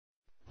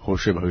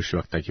होशे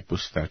भविष्यवक्ता की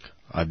पुस्तक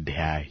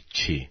अध्याय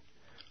 6।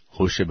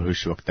 होशे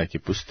भविष्यवक्ता की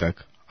पुस्तक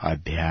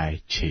अध्याय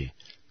 6।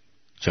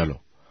 चलो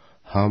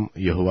हम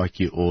यहोवा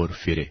की ओर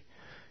फिरे,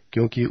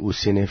 क्योंकि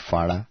उसी ने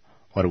फाड़ा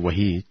और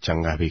वही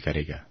चंगा भी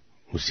करेगा।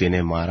 उसी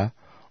ने मारा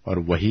और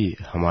वही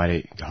हमारे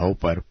घाव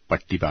पर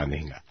पट्टी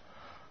बांधेगा।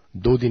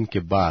 2 दिन के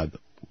बाद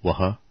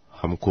वह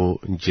हमको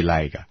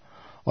जिलाएगा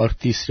और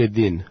तीसरे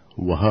दिन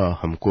वह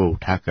हमको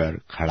उठाकर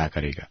खड़ा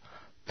करेगा।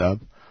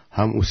 तब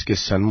हम उसके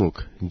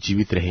सन्मुख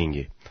जीवित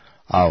रहेंगे।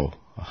 आओ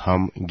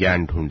हम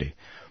ज्ञान ढूंढे,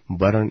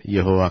 वरन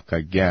यहोवा का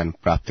ज्ञान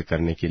प्राप्त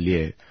करने के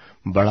लिए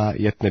बड़ा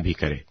यत्न भी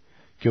करें,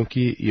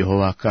 क्योंकि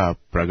यहोवा का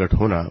प्रकट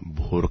होना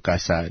भोर का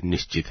सा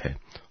निश्चित है,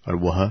 और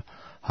वह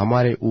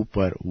हमारे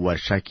ऊपर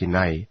वर्षा की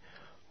नाई,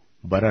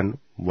 वरन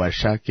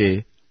वर्षा के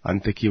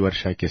अंत की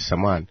वर्षा के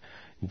समान,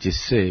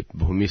 जिससे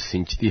भूमि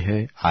सिंचती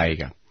है,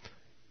 आएगा।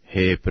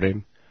 हे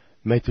प्रेम,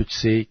 मैं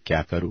तुझसे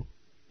क्या करूं?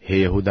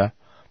 हे यहूदा,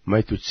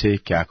 मैं तुझसे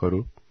क्या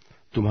करूं?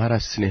 तुम्हारा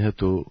स्नेह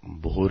तो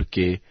भोर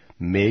के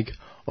मेघ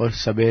और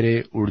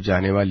सवेरे उड़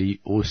जाने वाली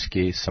ओस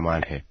के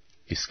समान है।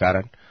 इस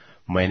कारण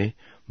मैंने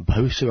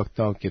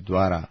भविष्यवक्ताओं के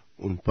द्वारा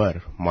उन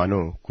पर मानो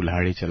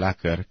कुल्हाड़ी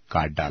चलाकर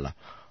काट डाला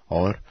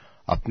और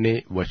अपने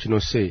वचनों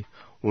से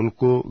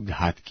उनको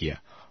घात किया,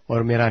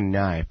 और मेरा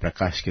न्याय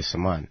प्रकाश के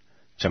समान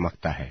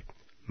चमकता है।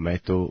 मैं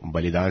तो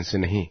बलिदान से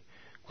नहीं,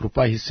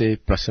 कृपा ही से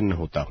प्रसन्न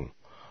होता हूँ,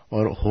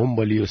 और होम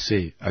बलियों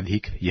से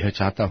अधिक यह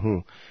चाहता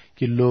हूँ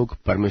कि लोग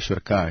परमेश्वर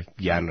का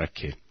ज्ञान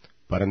रखें।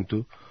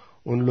 परंतु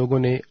उन लोगों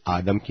ने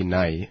आदम की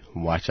नाई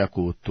वाचा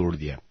को तोड़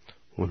दिया।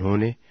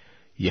 उन्होंने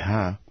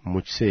यहाँ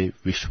मुझसे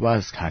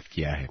विश्वासघात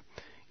किया है।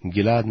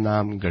 गिलाद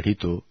नाम गढ़ी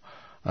तो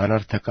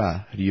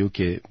अनर्थकारियों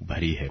के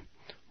भरी है,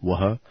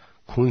 वह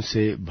खून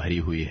से भरी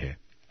हुई है।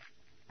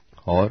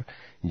 और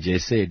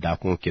जैसे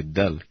डाकुओं के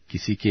दल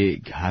किसी के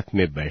घात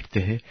में बैठते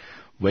हैं,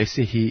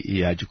 वैसे ही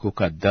याजकों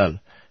का दल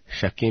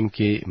शकेम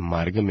के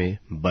मार्ग में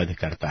बध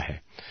करता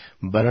है।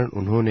 वरन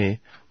उन्होंने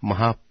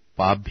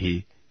महापाप भी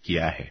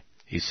किया है।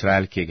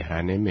 इस्राएल के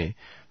घराने में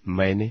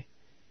मैंने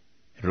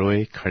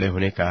रोए खड़े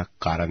होने का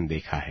कारण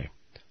देखा है।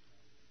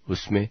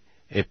 उसमें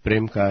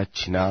एप्रेम का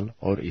छिनाल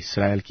और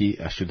इस्राएल की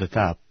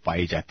अशुद्धता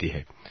पाई जाती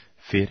है।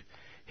 फिर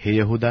हे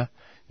यहूदा,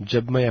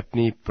 जब मैं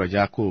अपनी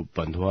प्रजा को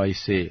बंधुआई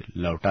से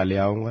लौटा ले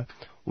आऊंगा,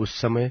 उस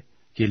समय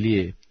के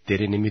लिए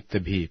तेरे निमित्त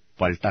भी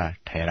पलटा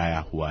ठहराया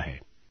हुआ है।